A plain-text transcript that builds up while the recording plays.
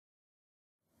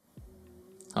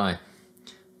Hi,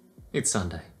 it's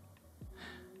Sunday.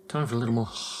 Time for a little more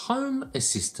Home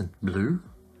Assistant Blue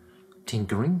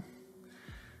tinkering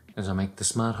as I make the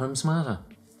smart home smarter.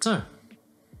 So,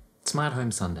 Smart Home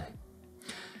Sunday.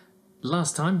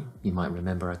 Last time, you might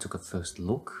remember I took a first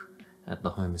look at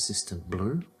the Home Assistant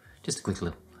Blue, just a quick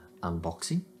little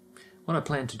unboxing. What I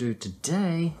plan to do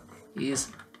today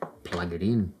is plug it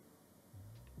in.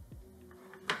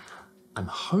 I'm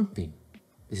hoping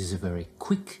this is a very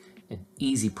quick and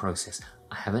easy process.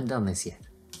 I haven't done this yet.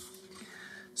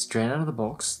 Straight out of the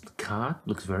box, the card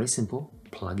looks very simple.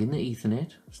 Plug in the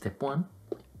Ethernet, step 1.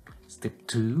 Step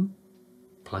 2,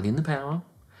 plug in the power,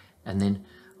 and then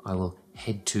I will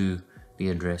head to the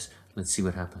address. Let's see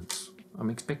what happens. I'm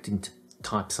expecting to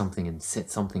type something and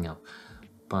set something up,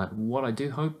 but what I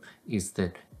do hope is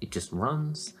that it just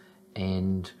runs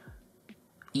and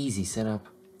easy setup,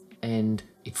 and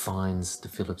it finds the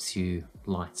Philips Hue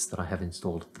lights that I have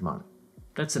installed at the moment.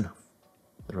 That's enough.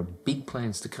 There are big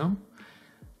plans to come,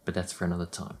 but that's for another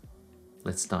time.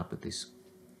 Let's start with this.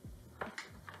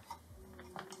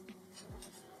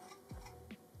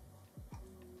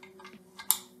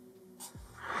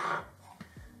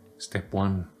 Step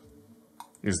 1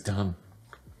 is done.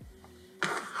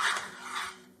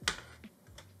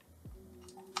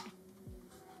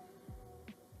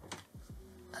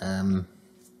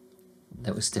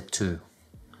 That was step 2.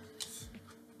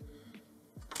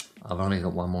 I've only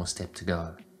got one more step to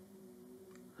go.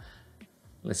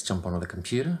 Let's jump onto the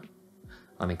computer.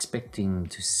 I'm expecting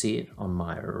to see it on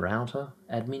my router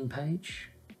admin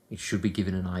page. It should be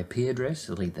given an IP address.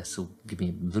 At least this will give me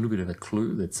a little bit of a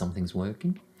clue that something's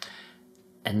working.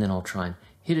 And then I'll try and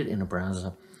hit it in a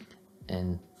browser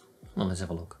and, well, let's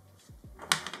have a look.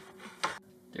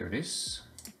 There it is.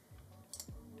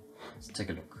 Let's take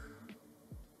a look.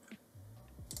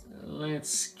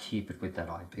 Let's keep it with that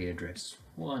IP address.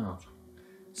 Why not?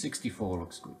 64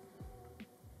 looks good.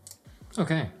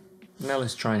 Okay, now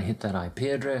let's try and hit that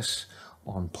IP address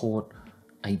on port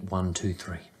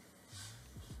 8123.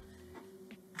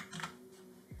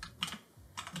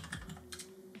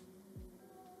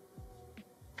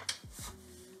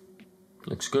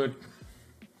 Looks good.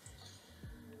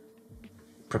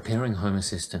 Preparing Home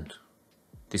Assistant.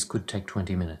 This could take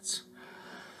 20 minutes.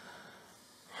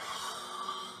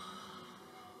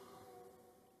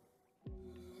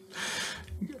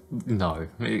 No,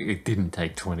 it didn't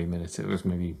take 20 minutes. It was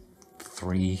maybe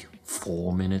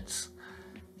 3-4 minutes.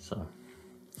 So,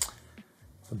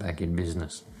 we're back in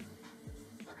business.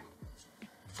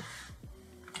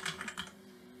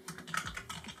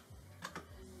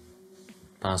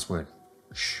 Password.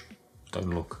 Shh,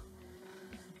 don't look.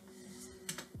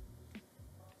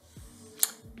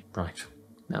 Right,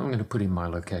 now I'm going to put in my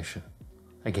location.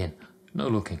 Again, no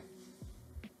looking.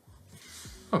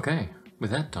 Okay,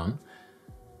 with that done,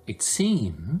 it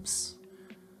seems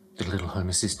the little Home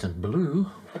Assistant Blue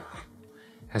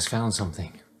has found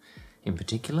something. In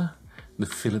particular, the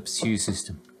Philips Hue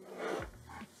system.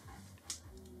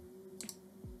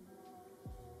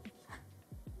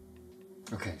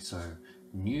 Okay, so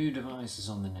new devices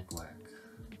on the network.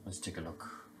 Let's take a look.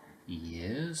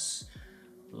 Yes.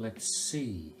 Let's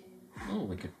see. Oh,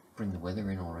 we could bring the weather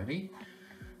in already.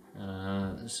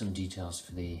 Some details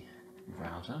for the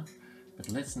router. But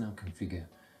let's now configure.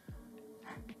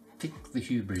 Pick the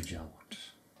Hue bridge I want.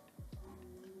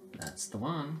 That's the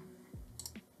one.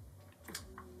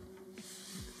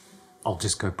 I'll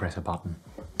just go press a button.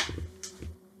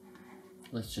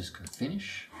 Let's just go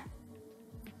finish.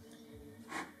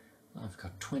 I've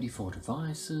got 24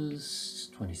 devices,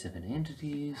 27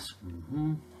 entities.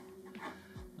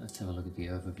 Let's have a look at the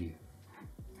overview.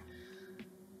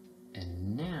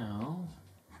 And now,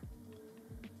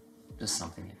 does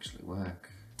something actually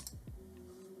work?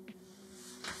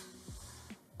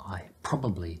 I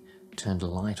probably turned a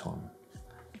light on.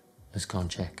 Let's go and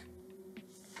check.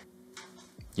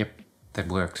 Yep, that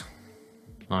worked.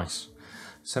 Nice.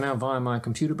 So now via my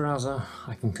computer browser,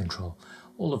 I can control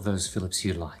all of those Philips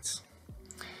Hue lights.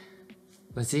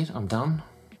 That's it, I'm done.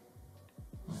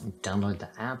 Download the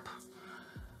app,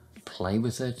 play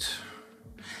with it.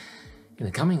 In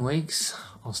the coming weeks,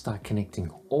 I'll start connecting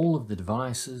all of the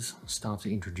devices, start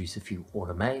to introduce a few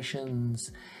automations,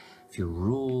 a few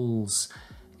rules,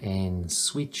 and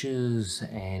switches,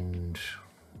 and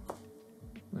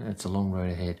it's a long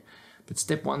road ahead. But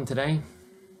step 1 today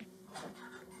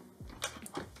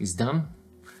is done,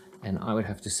 and I would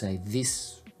have to say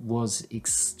this was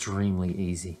extremely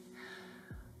easy.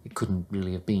 It couldn't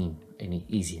really have been any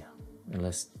easier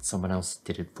unless someone else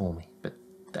did it for me, but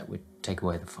that would take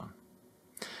away the fun.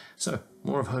 So,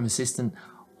 more of Home Assistant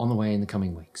on the way in the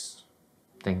coming weeks.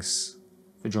 Thanks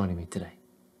for joining me today.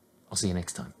 I'll see you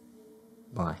next time.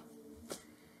 Bye.